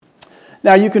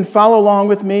Now, you can follow along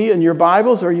with me in your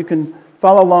Bibles, or you can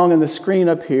follow along on the screen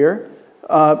up here.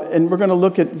 And we're going to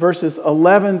look at verses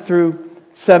 11 through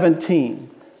 17.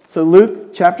 So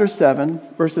Luke chapter 7,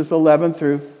 verses 11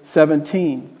 through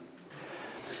 17.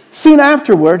 Soon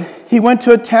afterward, he went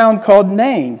to a town called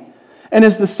Nain, and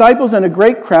his disciples and a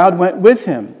great crowd went with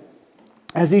him.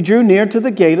 As he drew near to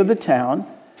the gate of the town,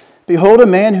 behold, a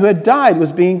man who had died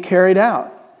was being carried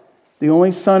out, the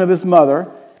only son of his mother,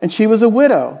 and she was a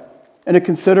widow, and a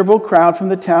considerable crowd from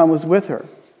the town was with her.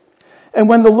 And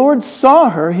when the Lord saw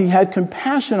her, he had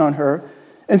compassion on her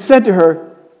and said to her,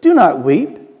 "Do not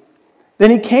weep." Then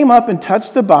he came up and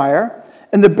touched the bier,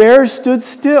 and the bearer stood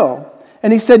still.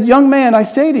 And he said, "Young man, I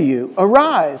say to you,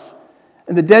 arise."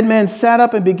 And the dead man sat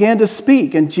up and began to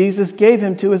speak, and Jesus gave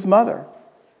him to his mother.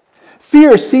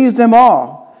 Fear seized them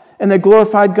all, and they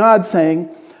glorified God, saying,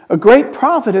 "A great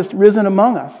prophet has risen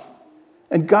among us,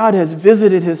 and God has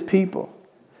visited his people."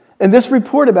 And this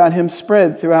report about him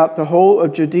spread throughout the whole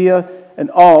of Judea and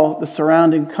all the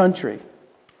surrounding country.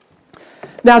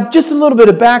 Now, just a little bit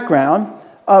of background.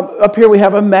 Up here we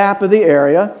have a map of the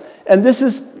area, and this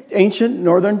is ancient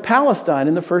northern Palestine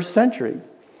in the first century.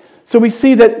 So we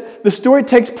see that the story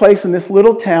takes place in this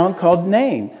little town called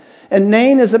Nain. And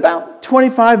Nain is about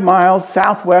 25 miles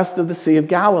southwest of the Sea of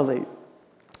Galilee.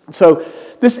 So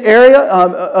this area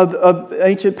of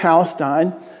ancient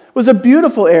Palestine was a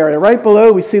beautiful area. Right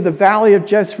below, we see the Valley of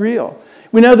Jezreel.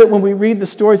 We know that when we read the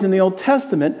stories in the Old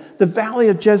Testament, the Valley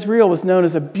of Jezreel was known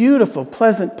as a beautiful,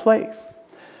 pleasant place.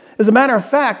 As a matter of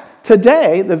fact,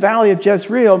 today, the Valley of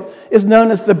Jezreel is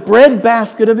known as the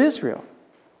breadbasket of Israel.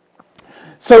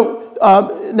 So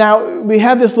now we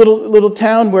have this little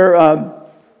town where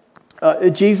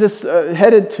Jesus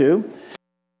headed to.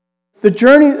 The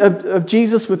journey of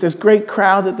Jesus with this great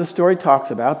crowd that the story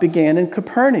talks about began in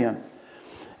Capernaum.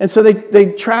 And so they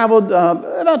traveled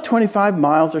about 25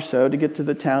 miles or so to get to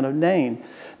the town of Nain.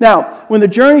 Now, when the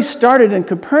journey started in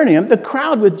Capernaum, the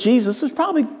crowd with Jesus was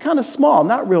probably kind of small,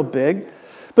 not real big.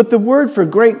 But the word for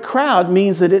great crowd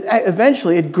means that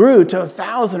eventually it grew to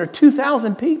 1,000 or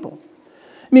 2,000 people.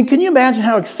 I mean, can you imagine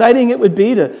how exciting it would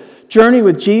be to journey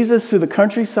with Jesus through the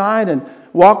countryside and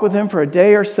walk with him for a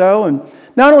day or so? And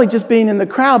not only just being in the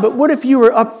crowd, but what if you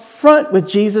were up front with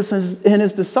Jesus and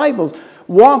his disciples,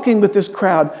 walking with this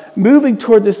crowd, moving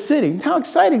toward the city? How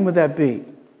exciting would that be?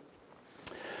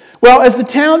 Well, as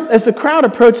the crowd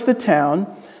approached the town,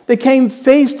 they came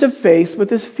face to face with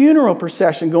this funeral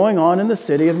procession going on in the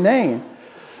city of Nain.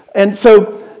 And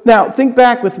so, now, think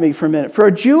back with me for a minute. For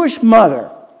a Jewish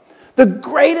mother, the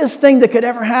greatest thing that could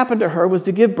ever happen to her was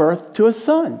to give birth to a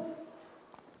son.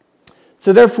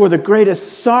 So therefore, the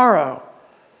greatest sorrow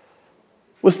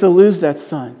was to lose that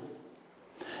son.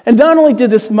 And not only did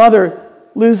this mother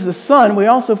lose the son, we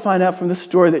also find out from the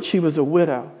story that she was a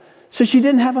widow. So she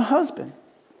didn't have a husband.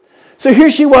 So here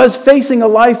she was facing a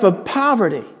life of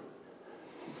poverty.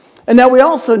 And now we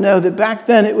also know that back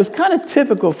then it was kind of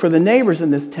typical for the neighbors in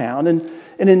this town. And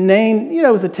in Nain, it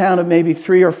was a town of maybe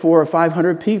 300 or 400 or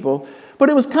 500 people. But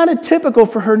it was kind of typical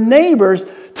for her neighbors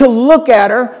to look at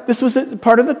her. This was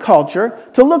part of the culture,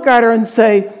 to look at her and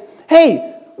say,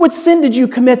 "Hey, what sin did you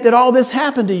commit that all this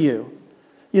happened to you?"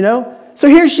 So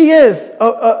here she is,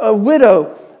 a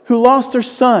widow who lost her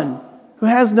son, who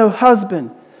has no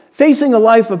husband, facing a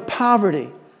life of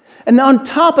poverty. And on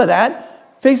top of that,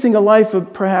 facing a life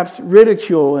of perhaps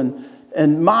ridicule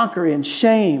and mockery and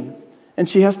shame. And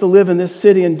she has to live in this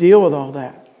city and deal with all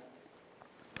that.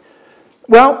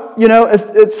 Well,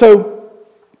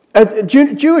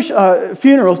 Jewish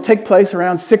funerals take place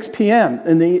around 6 p.m.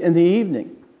 in the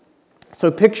evening. So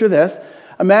picture this.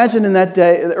 Imagine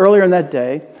earlier in that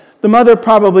day, the mother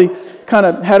probably kind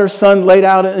of had her son laid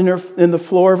out in the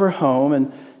floor of her home,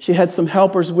 and she had some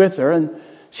helpers with her, and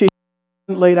she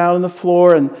laid out on the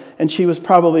floor, and she was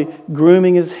probably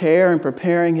grooming his hair and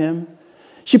preparing him.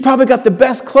 She probably got the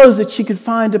best clothes that she could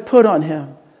find to put on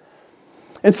him.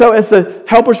 And so as the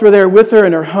helpers were there with her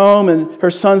in her home, and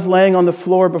her son's laying on the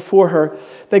floor before her,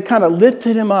 they kind of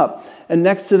lifted him up, and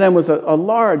next to them was a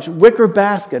large wicker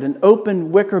basket, an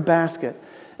open wicker basket.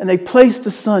 And they placed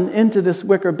the son into this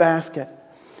wicker basket.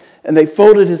 And they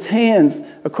folded his hands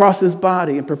across his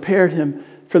body and prepared him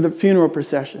for the funeral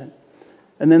procession.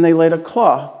 And then they laid a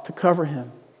cloth to cover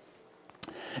him.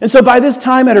 And so by this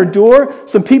time at her door,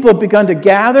 some people had begun to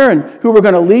gather and who were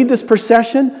going to lead this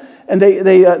procession. And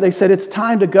they said, "It's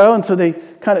time to go." And so they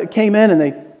kind of came in and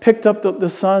they picked up the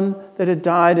son that had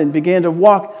died and began to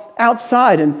walk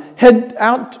outside and head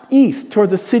out east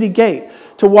toward the city gate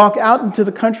to walk out into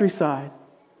the countryside.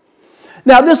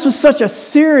 Now, this was such a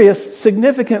serious,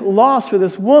 significant loss for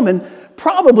this woman.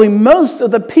 probably most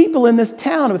of the people in this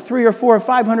town of 300 or 400 or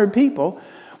 500 people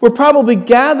were probably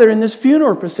gathered in this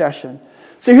funeral procession.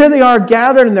 So here they are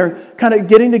gathered, and they're kind of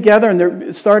getting together, and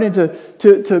they're starting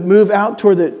to move out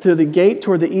toward the gate,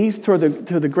 toward the east, toward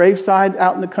the graveside,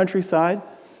 out in the countryside.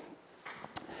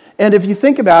 And if you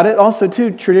think about it, also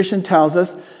too, tradition tells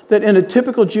us that in a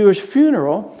typical Jewish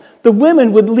funeral, the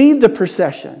women would lead the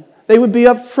procession. They would be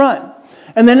up front.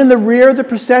 And then in the rear of the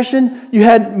procession, you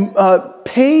had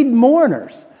paid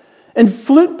mourners and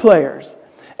flute players.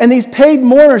 And these paid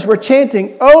mourners were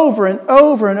chanting over and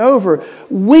over and over,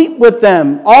 "Weep with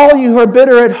them, all you who are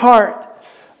bitter at heart,"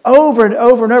 over and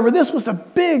over and over. This was a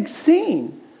big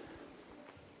scene.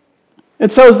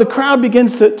 And so as the crowd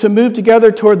begins to move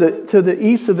together to the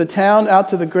east of the town, out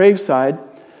to the graveside,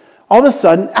 all of a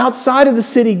sudden, outside of the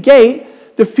city gate,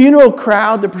 the funeral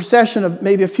crowd, the procession of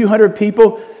maybe a few hundred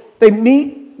people, they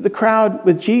meet the crowd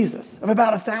with Jesus of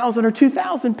about 1,000 or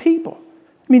 2,000 people.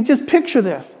 I mean, just picture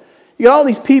this. You got all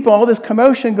these people, all this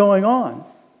commotion going on.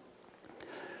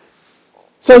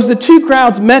 So as the two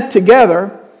crowds met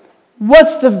together,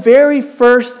 what's the very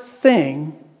first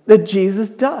thing that Jesus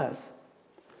does?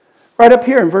 Right up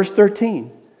here in verse 13.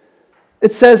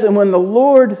 It says, "And when the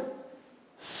Lord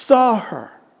saw her."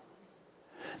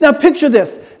 Now picture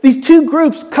this. These two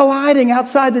groups colliding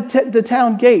outside the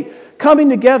town gate, coming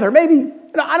together. Maybe,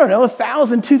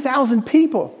 1,000, 2,000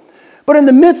 people. But in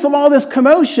the midst of all this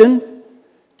commotion,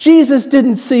 Jesus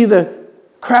didn't see the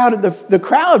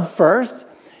crowd first.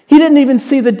 He didn't even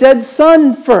see the dead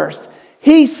son first.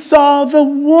 He saw the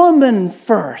woman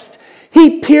first.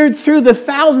 He peered through the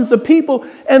thousands of people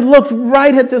and looked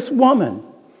right at this woman.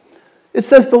 It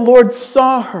says the Lord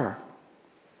saw her.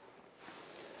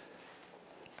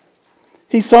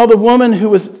 He saw the woman who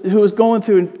was going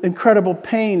through incredible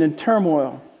pain and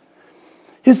turmoil.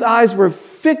 His eyes were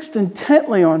fixed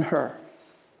intently on her.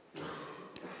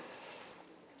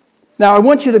 Now, I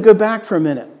want you to go back for a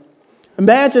minute.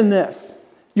 Imagine this.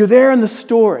 You're there in the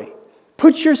story.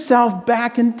 Put yourself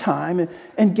back in time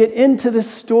and get into this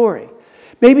story.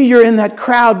 Maybe you're in that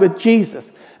crowd with Jesus.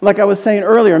 Like I was saying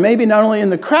earlier, maybe not only in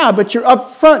the crowd, but you're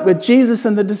up front with Jesus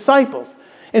and the disciples.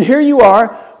 And here you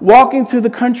are walking through the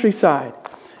countryside.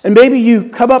 And maybe you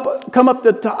come up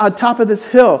on top of this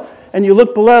hill, and you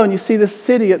look below and you see this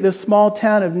city at this small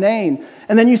town of Nain.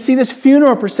 And then you see this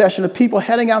funeral procession of people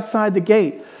heading outside the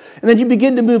gate. And then you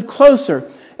begin to move closer,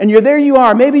 and there you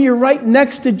are. Maybe you're right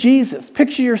next to Jesus.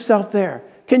 Picture yourself there.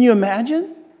 Can you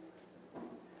imagine?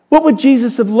 What would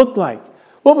Jesus have looked like?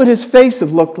 What would his face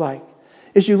have looked like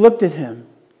as you looked at him?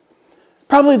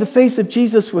 Probably the face of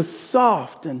Jesus was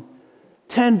soft and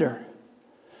tender,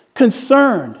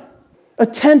 concerned,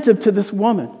 attentive to this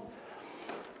woman.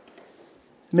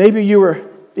 Maybe you were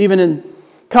even in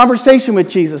conversation with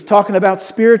Jesus, talking about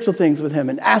spiritual things with him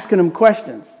and asking him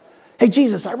questions. "Hey,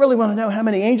 Jesus, I really want to know how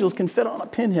many angels can fit on a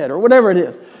pinhead," or whatever it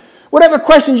is. Whatever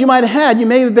questions you might have had, you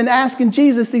may have been asking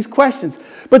Jesus these questions.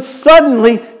 But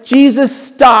suddenly, Jesus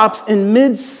stops in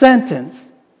mid-sentence.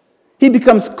 He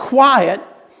becomes quiet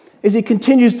as he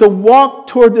continues to walk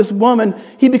toward this woman.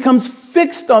 He becomes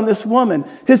fixed on this woman.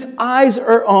 His eyes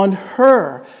are on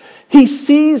her. He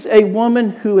sees a woman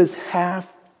who is half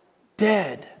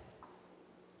dead.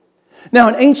 Now,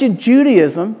 in ancient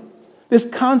Judaism, this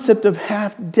concept of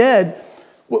half dead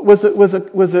was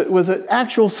an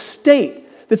actual state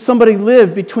that somebody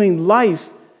lived between life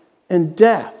and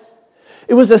death.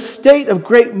 It was a state of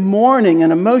great mourning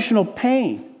and emotional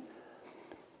pain.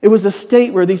 It was a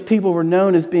state where these people were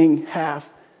known as being half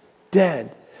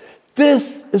dead.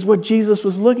 This is what Jesus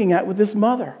was looking at with this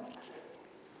mother.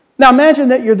 Now imagine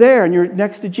that you're there and you're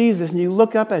next to Jesus and you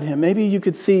look up at him. Maybe you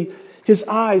could see his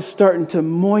eyes starting to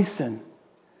moisten.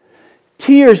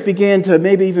 Tears began to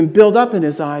maybe even build up in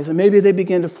his eyes, and maybe they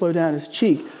began to flow down his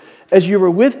cheek. As you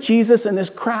were with Jesus and this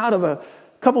crowd of a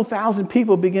couple thousand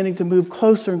people beginning to move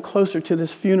closer and closer to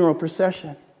this funeral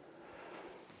procession.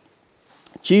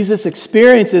 Jesus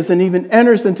experiences and even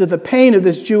enters into the pain of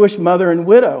this Jewish mother and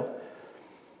widow.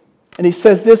 And he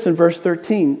says this in verse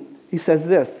 13. He says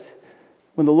this,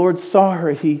 "When the Lord saw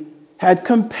her, he had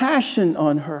compassion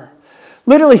on her."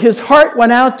 Literally, his heart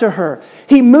went out to her.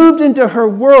 He moved into her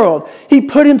world. He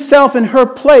put himself in her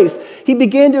place. He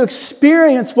began to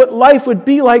experience what life would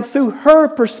be like through her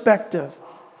perspective.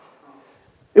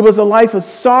 It was a life of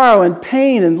sorrow and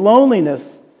pain and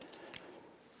loneliness.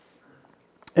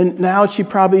 And now she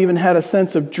probably even had a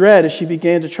sense of dread as she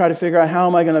began to try to figure out, how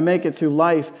am I going to make it through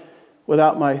life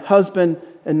without my husband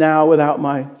and now without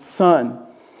my son?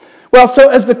 Well, so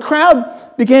as the crowd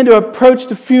began to approach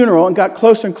the funeral and got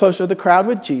closer and closer to the crowd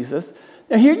with Jesus,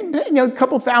 now here, a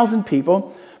couple thousand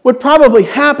people, what probably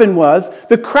happened was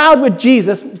the crowd with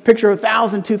Jesus, picture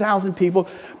 1,000, 2,000 people,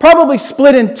 probably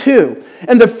split in two.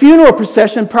 And the funeral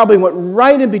procession probably went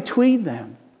right in between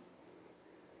them.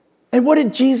 And what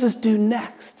did Jesus do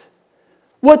next?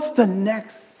 What's the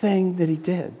next thing that he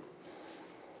did?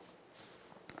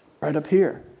 Right up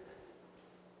here.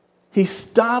 He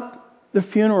stopped the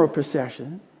funeral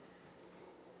procession.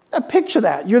 Now picture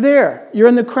that. You're there. You're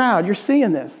in the crowd. You're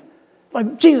seeing this.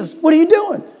 Like, Jesus, what are you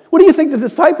doing? What do you think the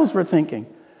disciples were thinking?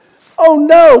 Oh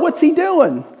no, what's he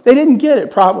doing? They didn't get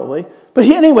it probably. But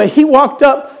anyway, he walked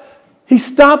up. He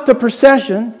stopped the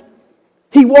procession.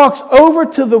 He walks over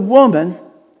to the woman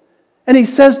and he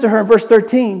says to her in verse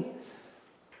 13,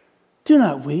 do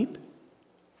not weep.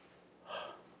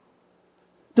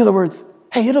 In other words,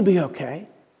 hey, it'll be okay.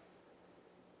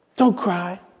 Don't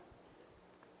cry.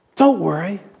 Don't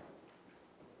worry.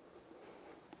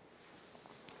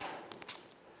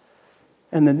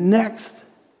 And the next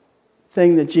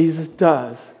thing that Jesus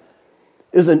does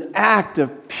is an act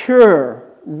of pure,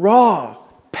 raw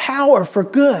power for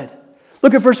good.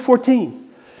 Look at verse 14.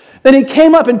 Then he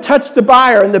came up and touched the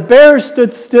bier, and the bearer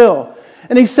stood still.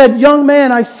 And he said, young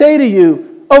man, I say to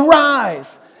you,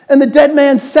 arise. And the dead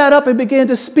man sat up and began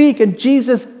to speak, and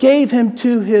Jesus gave him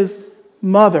to his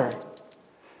mother.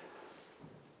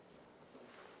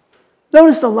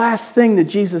 Notice the last thing that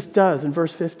Jesus does in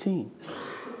verse 15.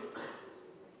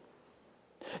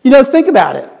 Think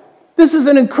about it. This is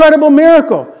an incredible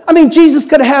miracle. I mean, Jesus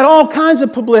could have had all kinds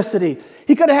of publicity.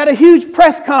 He could have had a huge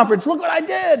press conference. Look what I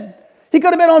did. He could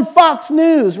have been on Fox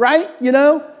News, right?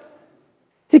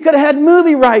 He could have had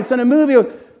movie rights and a movie.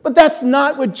 But that's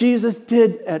not what Jesus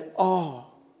did at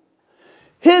all.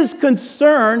 His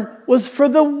concern was for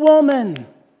the woman.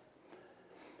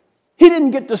 He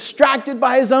didn't get distracted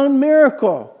by his own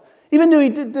miracle. Even though he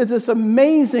did this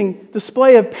amazing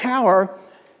display of power,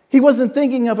 he wasn't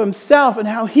thinking of himself and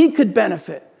how he could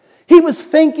benefit. He was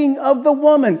thinking of the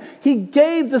woman. He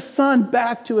gave the son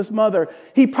back to his mother.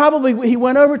 He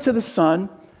went over to the son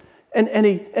and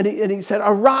he said,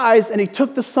 arise, and he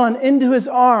took the son into his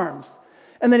arms.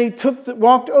 And then he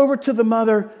walked over to the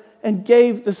mother and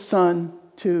gave the son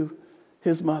to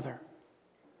his mother.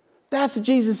 That's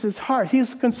Jesus' heart.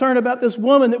 He's concerned about this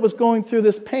woman that was going through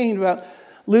this pain about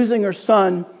losing her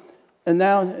son and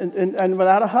now and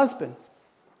without a husband.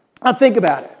 Now think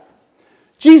about it.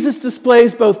 Jesus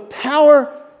displays both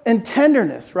power and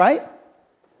tenderness, right?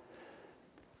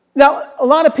 Now, a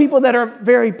lot of people that are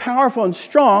very powerful and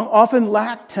strong often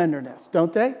lack tenderness,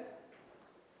 don't they?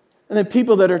 And then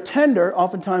people that are tender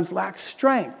oftentimes lack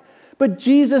strength. But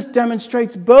Jesus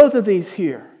demonstrates both of these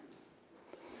here.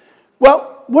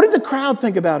 Well, what did the crowd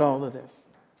think about all of this?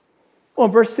 Well,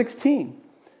 in verse 16,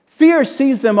 fear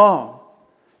seized them all,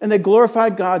 and they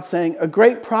glorified God, saying, a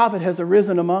great prophet has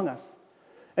arisen among us,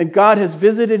 and God has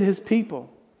visited his people.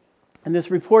 And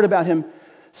this report about him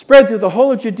spread through the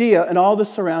whole of Judea and all the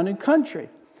surrounding country.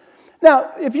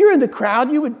 Now, if you're in the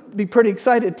crowd, you would be pretty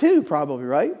excited too, probably,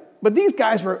 right? But these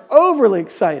guys were overly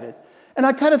excited. And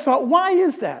I kind of thought, why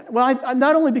is that? Well,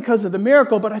 not only because of the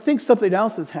miracle, but I think something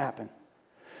else has happened.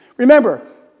 Remember,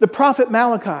 the prophet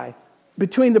Malachi,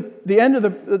 between the end of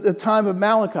the time of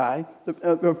Malachi,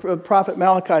 the prophet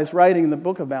Malachi's writing in the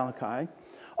book of Malachi,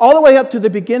 all the way up to the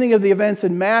beginning of the events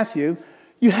in Matthew,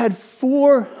 you had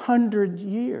 400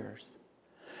 years.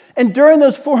 And during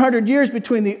those 400 years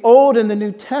between the Old and the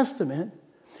New Testament,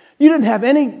 you didn't have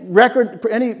any record,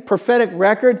 any prophetic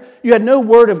record. You had no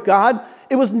word of God.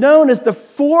 It was known as the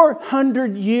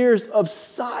 400 years of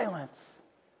silence.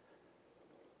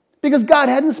 Because God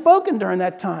hadn't spoken during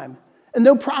that time. And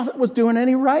no prophet was doing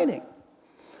any writing.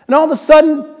 And all of a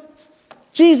sudden,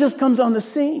 Jesus comes on the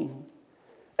scene.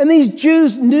 And these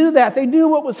Jews knew that. They knew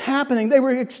what was happening. They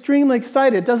were extremely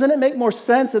excited. Doesn't it make more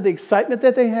sense of the excitement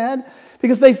that they had?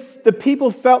 Because the people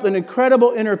felt an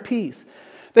incredible inner peace.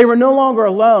 They were no longer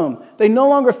alone. They no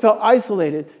longer felt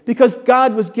isolated because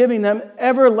God was giving them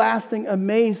everlasting,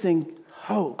 amazing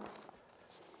hope.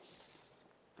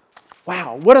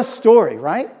 Wow, what a story,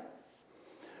 right?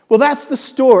 Well, that's the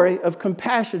story of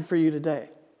compassion for you today.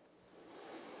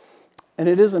 And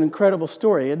it is an incredible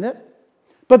story, isn't it?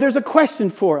 But there's a question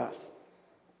for us.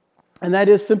 And that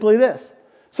is simply this.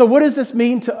 So what does this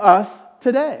mean to us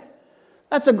today?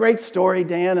 That's a great story,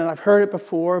 Dan, and I've heard it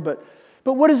before, but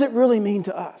what does it really mean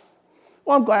to us?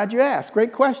 Well, I'm glad you asked.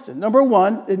 Great question. Number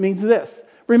one, it means this.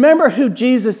 Remember who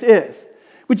Jesus is.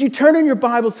 Would you turn in your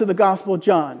Bibles to the Gospel of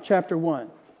John, chapter 1?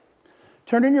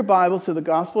 Turn in your Bibles to the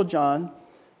Gospel of John,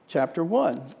 chapter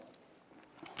 1.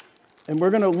 And we're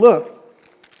going to look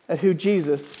at who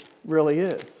Jesus really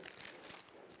is.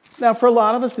 Now, for a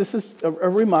lot of us, this is a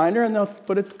reminder,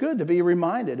 but it's good to be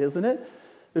reminded, isn't it?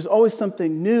 There's always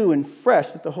something new and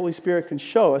fresh that the Holy Spirit can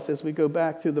show us as we go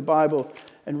back through the Bible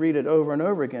and read it over and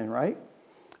over again, right?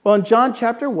 Well, in John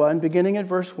chapter 1, beginning at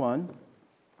verse 1,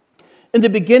 in the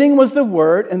beginning was the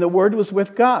Word, and the Word was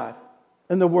with God,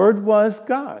 and the Word was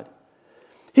God.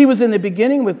 He was in the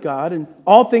beginning with God, and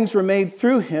all things were made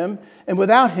through him, and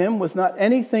without him was not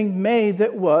anything made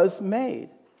that was made.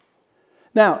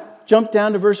 Now, jump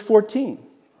down to verse 14.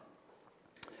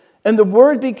 And the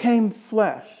Word became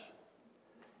flesh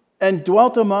and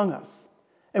dwelt among us,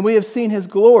 and we have seen his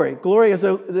glory. Glory as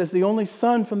the only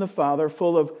Son from the Father,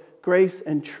 full of grace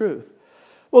and truth.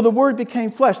 Well, the Word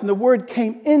became flesh, and the Word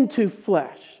came into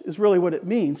flesh, is really what it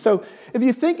means. So if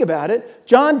you think about it,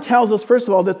 John tells us, first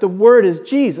of all, that the Word is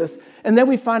Jesus, and then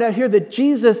we find out here that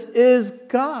Jesus is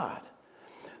God.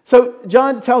 So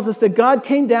John tells us that God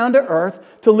came down to earth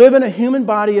to live in a human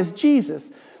body as Jesus.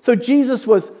 So Jesus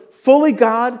was fully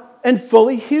God and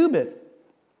fully human.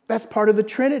 That's part of the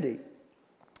Trinity.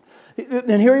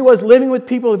 And here he was living with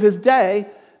people of his day,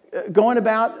 going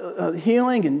about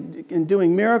healing and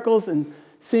doing miracles and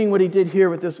seeing what he did here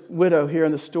with this widow here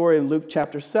in the story in Luke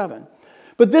chapter 7.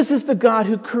 But this is the God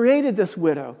who created this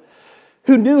widow,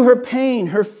 who knew her pain,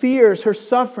 her fears, her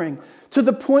suffering, to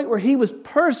the point where he was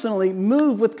personally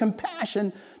moved with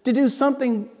compassion to do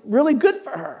something really good for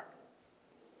her.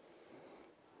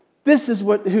 This is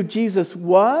who Jesus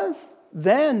was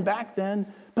back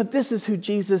then, but this is who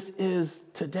Jesus is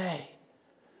today.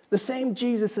 The same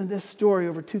Jesus in this story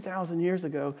over 2,000 years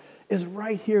ago is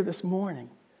right here this morning,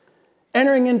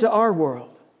 entering into our world.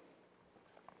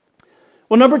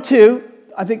 Well, number two,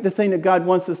 I think the thing that God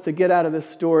wants us to get out of this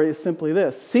story is simply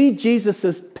this. See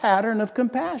Jesus' pattern of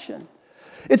compassion.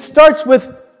 It starts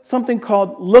with something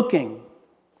called looking.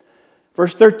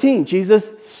 Verse 13,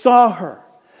 Jesus saw her.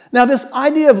 Now, this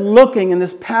idea of looking and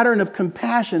this pattern of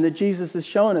compassion that Jesus is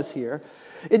showing us here,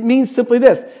 it means simply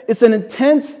this. It's an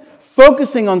intense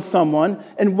focusing on someone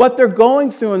and what they're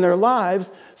going through in their lives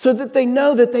so that they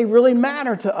know that they really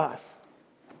matter to us.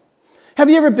 Have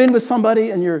you ever been with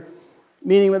somebody and you're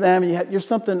meeting with them and you're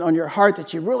something on your heart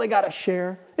that you really got to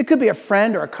share? It could be a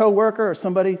friend or a coworker or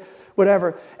somebody,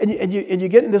 whatever, and you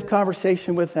get in this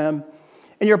conversation with them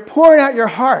and you're pouring out your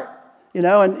heart,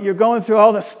 and you're going through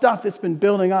all the stuff that's been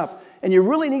building up and you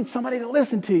really need somebody to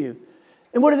listen to you.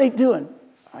 And what are they doing?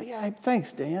 Oh, yeah,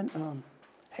 thanks, Dan.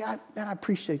 Hey, I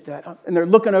appreciate that. And they're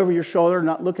looking over your shoulder,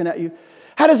 not looking at you.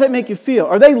 How does that make you feel?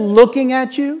 Are they looking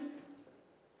at you?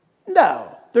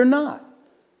 No, they're not.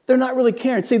 They're not really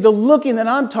caring. See, the looking that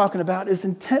I'm talking about is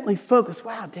intently focused.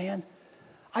 Wow, Dan,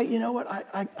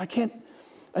 I can't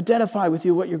identify with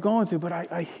you what you're going through, but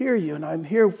I hear you and I'm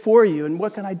here for you. And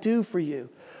what can I do for you?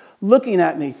 Looking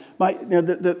at me,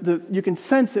 you can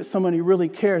sense that somebody really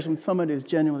cares when somebody is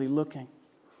genuinely looking.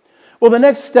 Well, the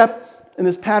next step in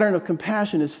this pattern of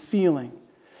compassion is feeling.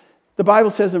 The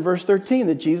Bible says in verse 13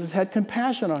 that Jesus had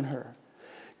compassion on her.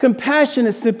 Compassion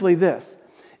is simply this.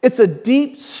 It's a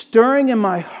deep stirring in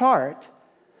my heart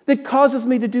that causes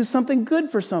me to do something good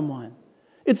for someone.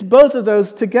 It's both of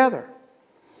those together.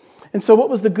 And so what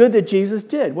was the good that Jesus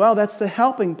did? Well, that's the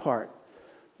helping part.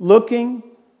 Looking,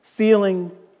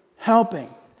 feeling,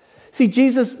 helping. See,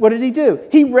 Jesus, what did he do?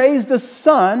 He raised the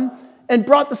son and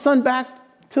brought the son back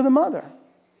to the mother.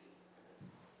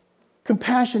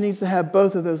 Compassion needs to have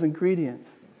both of those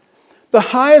ingredients. The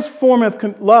highest form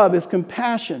of love is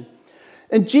compassion.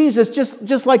 And Jesus,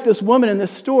 just like this woman in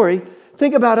this story,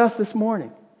 think about us this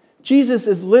morning. Jesus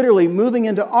is literally moving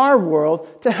into our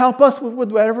world to help us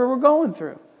with whatever we're going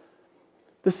through.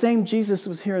 The same Jesus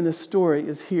was here in this story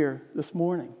is here this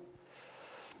morning.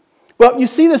 Well, you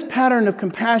see this pattern of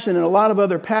compassion in a lot of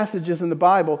other passages in the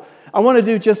Bible. I want to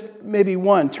do just maybe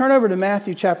one. Turn over to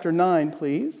Matthew chapter 9,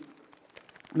 please.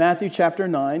 Matthew chapter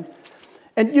 9.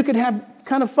 And you could have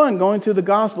kind of fun going through the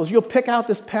Gospels. You'll pick out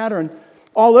this pattern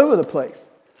all over the place.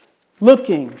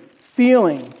 Looking,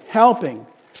 feeling, helping.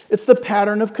 It's the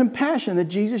pattern of compassion that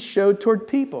Jesus showed toward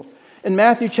people. In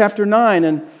Matthew chapter 9,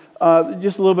 and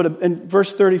just a little bit in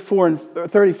verse 34 and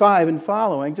 35 and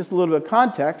following, just a little bit of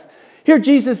context. Here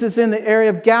Jesus is in the area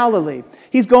of Galilee.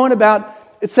 He's going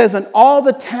about, it says, in all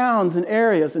the towns and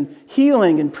areas and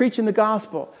healing and preaching the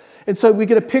gospel. And so we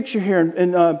get a picture here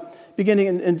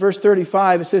beginning in verse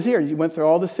 35. It says here, he went through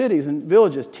all the cities and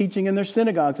villages, teaching in their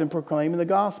synagogues and proclaiming the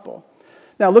gospel.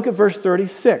 Now look at verse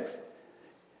 36.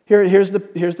 Here's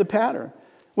the pattern.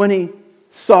 When he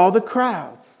saw the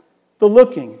crowds, the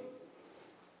looking,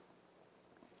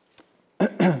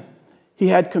 he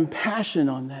had compassion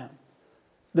on them,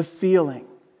 the feeling.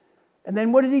 And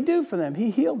then what did he do for them? He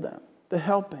healed them, the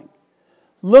helping.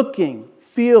 Looking,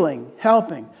 feeling,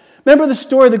 helping. Remember the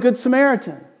story of the Good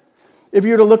Samaritan. If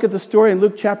you were to look at the story in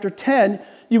Luke chapter 10,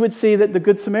 you would see that the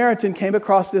Good Samaritan came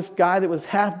across this guy that was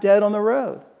half dead on the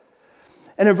road.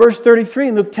 And in verse 33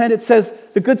 in Luke 10, it says,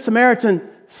 the Good Samaritan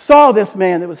saw this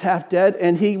man that was half dead,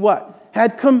 and he what?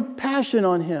 Had compassion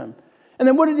on him. And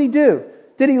then what did he do?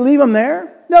 Did he leave him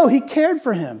there? No, he cared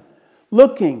for him.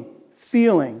 Looking,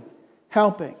 feeling,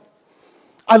 helping.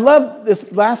 I love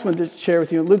this last one to share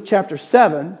with you in Luke chapter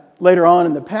 7, later on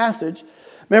in the passage.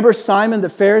 Remember Simon the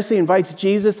Pharisee invites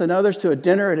Jesus and others to a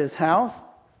dinner at his house?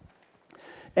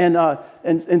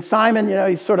 And Simon,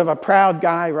 he's sort of a proud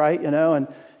guy, right?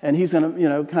 And he's going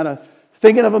to, kind of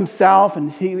thinking of himself.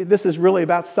 And this is really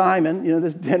about Simon,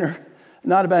 this dinner,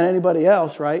 not about anybody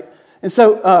else, right? And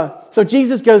so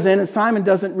Jesus goes in, and Simon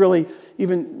doesn't really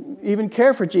even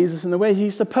care for Jesus in the way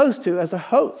he's supposed to as a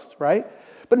host, right?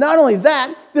 But not only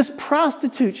that, this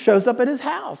prostitute shows up at his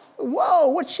house. Whoa,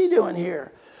 what's she doing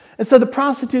here? And so the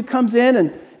prostitute comes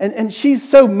in, and she's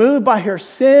so moved by her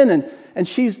sin, and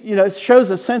she's, it shows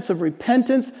a sense of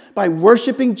repentance by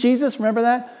worshiping Jesus. Remember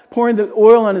that? Pouring the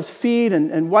oil on his feet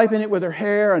and wiping it with her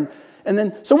hair. And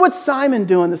then, so what's Simon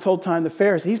doing this whole time, the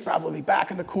Pharisee? He's probably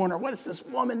back in the corner. What is this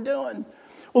woman doing?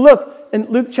 Well, look, in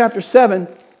Luke chapter 7,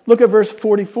 look at verse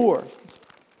 44.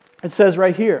 It says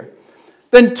right here,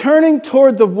 then turning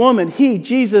toward the woman,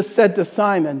 Jesus said to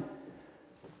Simon,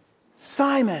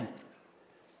 Simon,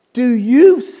 do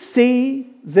you see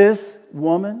this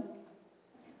woman?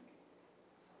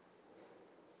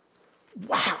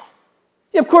 Wow.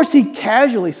 Yeah, of course, he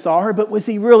casually saw her, but was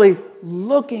he really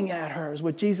looking at her, is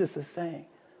what Jesus is saying?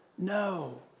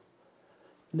 No.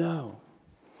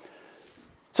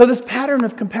 So this pattern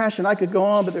of compassion, I could go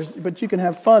on, but you can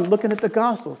have fun looking at the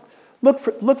Gospels. Look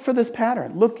for this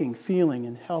pattern, looking, feeling,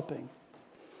 and helping.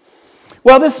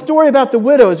 Well, this story about the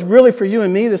widow is really for you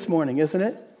and me this morning, isn't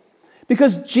it?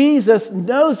 Because Jesus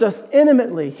knows us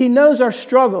intimately. He knows our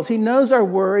struggles. He knows our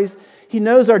worries. He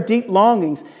knows our deep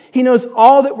longings. He knows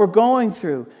all that we're going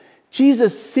through.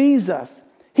 Jesus sees us.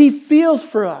 He feels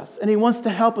for us, and he wants to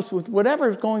help us with whatever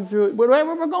we're going through,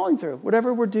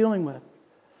 whatever we're dealing with.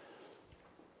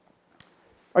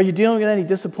 Are you dealing with any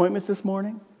disappointments this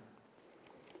morning?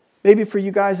 Maybe for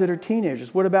you guys that are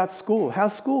teenagers, what about school?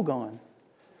 How's school going?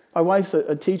 My wife's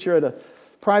a teacher at a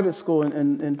private school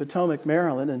in Potomac,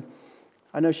 Maryland, and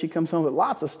I know she comes home with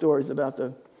lots of stories about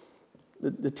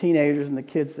the teenagers and the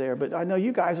kids there. But I know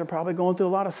you guys are probably going through a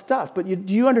lot of stuff. But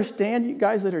do you understand, you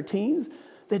guys that are teens,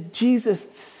 that Jesus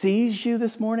sees you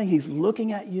this morning? He's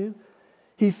looking at you.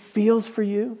 He feels for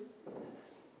you.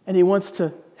 And he wants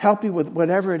to help you with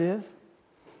whatever it is.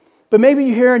 But maybe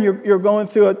you're here and you're going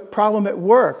through a problem at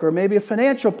work, or maybe a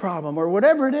financial problem, or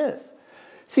whatever it is.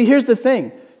 See, here's the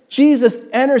thing. Jesus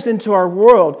enters into our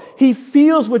world. He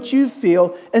feels what you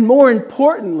feel, and more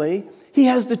importantly, he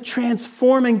has the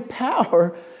transforming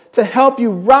power to help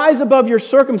you rise above your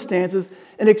circumstances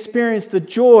and experience the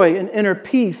joy and inner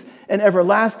peace and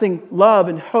everlasting love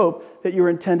and hope that you're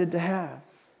intended to have.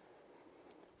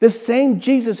 This same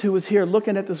Jesus who was here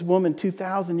looking at this woman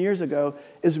 2,000 years ago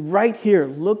is right here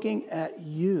looking at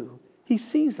you. He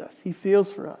sees us. He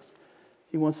feels for us.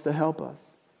 He wants to help us.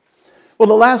 Well,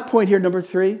 the last point here, number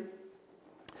 3.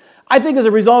 I think as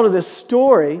a result of this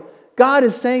story, God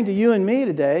is saying to you and me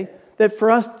today that for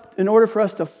us, in order for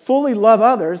us to fully love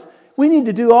others, we need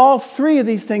to do all 3 of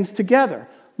these things together.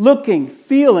 Looking,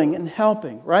 feeling, and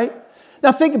helping, right?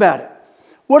 Now think about it.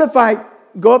 What if I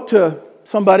go up to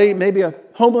somebody, maybe a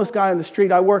homeless guy on the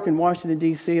street? I work in Washington,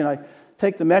 D.C., and I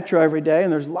take the metro every day,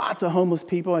 and there's lots of homeless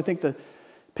people. I think the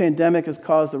pandemic has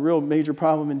caused a real major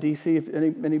problem in D.C. If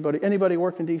anybody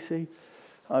work in D.C.?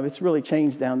 It's really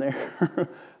changed down there.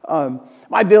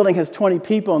 My building has 20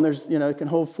 people, and it can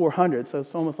hold 400, so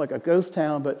it's almost like a ghost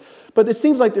town. But it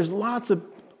seems like there's a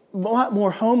lot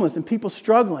more homeless and people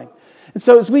struggling. And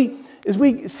so as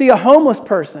we see a homeless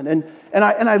person, and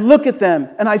I look at them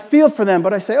and I feel for them,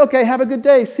 but I say, okay, have a good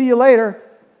day, see you later.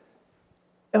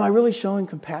 Am I really showing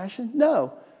compassion?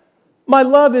 No. My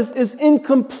love is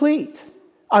incomplete.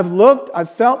 I've looked,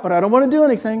 I've felt, but I don't want to do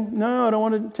anything. No, I don't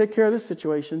want to take care of this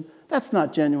situation. That's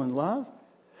not genuine love.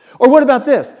 Or what about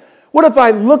this? What if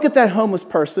I look at that homeless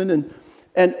person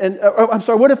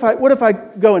what if I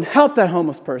go and help that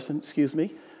homeless person,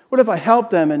 What if I help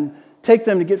them and take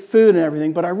them to get food and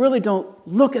everything, but I really don't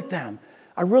look at them.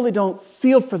 I really don't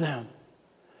feel for them.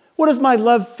 What does my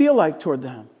love feel like toward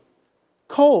them?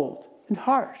 Cold and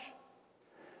harsh.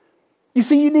 You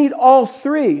see, you need all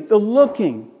 3, the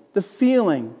looking, the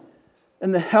feeling,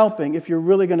 and the helping, if you're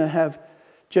really going to have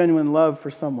genuine love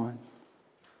for someone.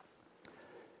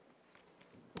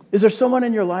 Is there someone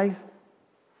in your life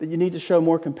that you need to show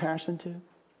more compassion to?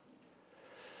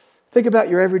 Think about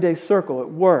your everyday circle at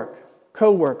work,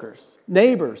 co-workers,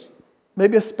 neighbors,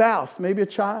 maybe a spouse, maybe a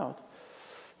child.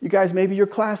 You guys, maybe your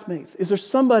classmates. Is there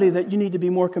somebody that you need to be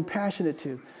more compassionate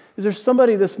to? Is there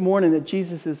somebody this morning that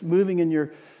Jesus is moving in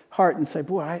your heart and say,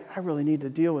 boy, I really need to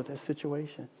deal with this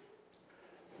situation?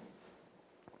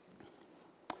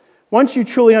 Once you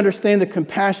truly understand the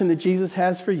compassion that Jesus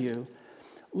has for you,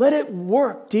 let it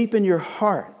work deep in your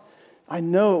heart. I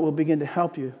know it will begin to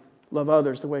help you love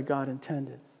others the way God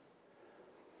intended.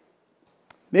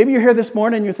 Maybe you're here this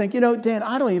morning and you think, Dan,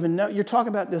 I don't even know. You're talking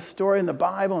about this story in the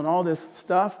Bible and all this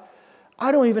stuff.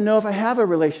 I don't even know if I have a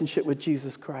relationship with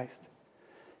Jesus Christ.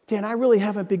 Dan, I really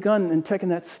haven't begun and taken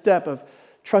that step of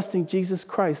trusting Jesus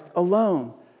Christ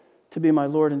alone to be my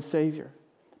Lord and Savior.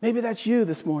 Maybe that's you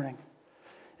this morning.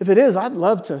 If it is, I'd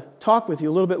love to talk with you.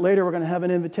 A little bit later, we're going to have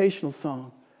an invitational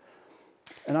song.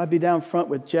 And I'd be down front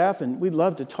with Jeff, and we'd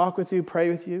love to talk with you, pray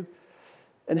with you,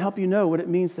 and help you know what it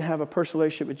means to have a personal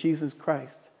relationship with Jesus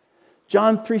Christ.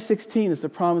 John 3:16 is the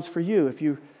promise for you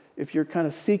if you're kind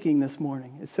of seeking this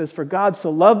morning. It says, "For God so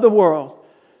loved the world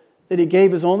that he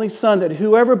gave his only Son, that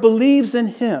whoever believes in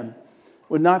him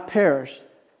would not perish,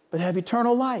 but have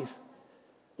eternal life."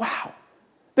 Wow.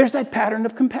 There's that pattern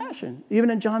of compassion, even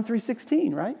in John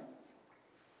 3:16, right?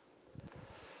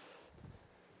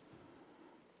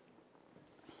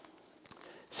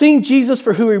 Seeing Jesus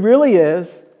for who he really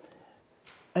is,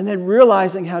 and then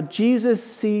realizing how Jesus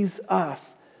sees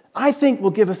us, I think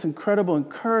will give us incredible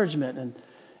encouragement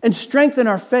and strengthen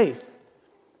our faith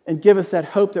and give us that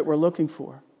hope that we're looking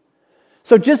for.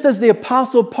 So just as the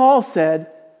Apostle Paul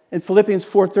said in Philippians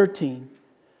 4:13,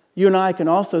 you and I can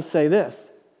also say this: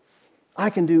 I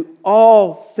can do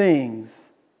all things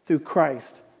through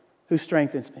Christ who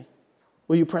strengthens me.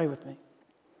 Will you pray with me?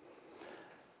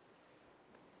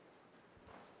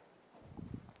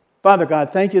 Father God,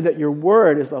 thank you that your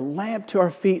word is a lamp to our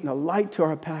feet and a light to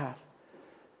our path.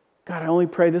 God, I only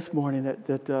pray this morning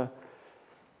that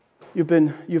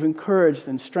you've encouraged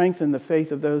and strengthened the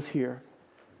faith of those here.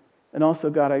 And also,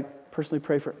 God, I personally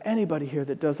pray for anybody here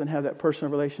that doesn't have that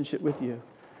personal relationship with you,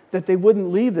 that they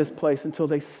wouldn't leave this place until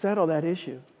they settle that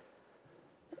issue.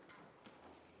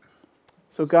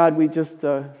 So God, we just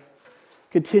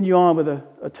continue on with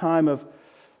a time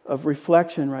of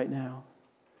reflection right now.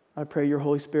 I pray your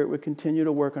Holy Spirit would continue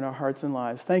to work in our hearts and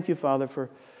lives. Thank you, Father, for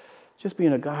just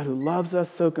being a God who loves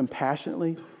us so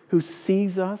compassionately, who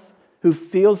sees us, who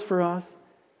feels for us,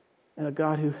 and a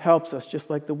God who helps us, just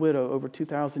like the widow over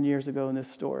 2,000 years ago in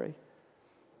this story.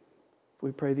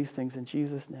 We pray these things in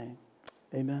Jesus' name.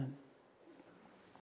 Amen.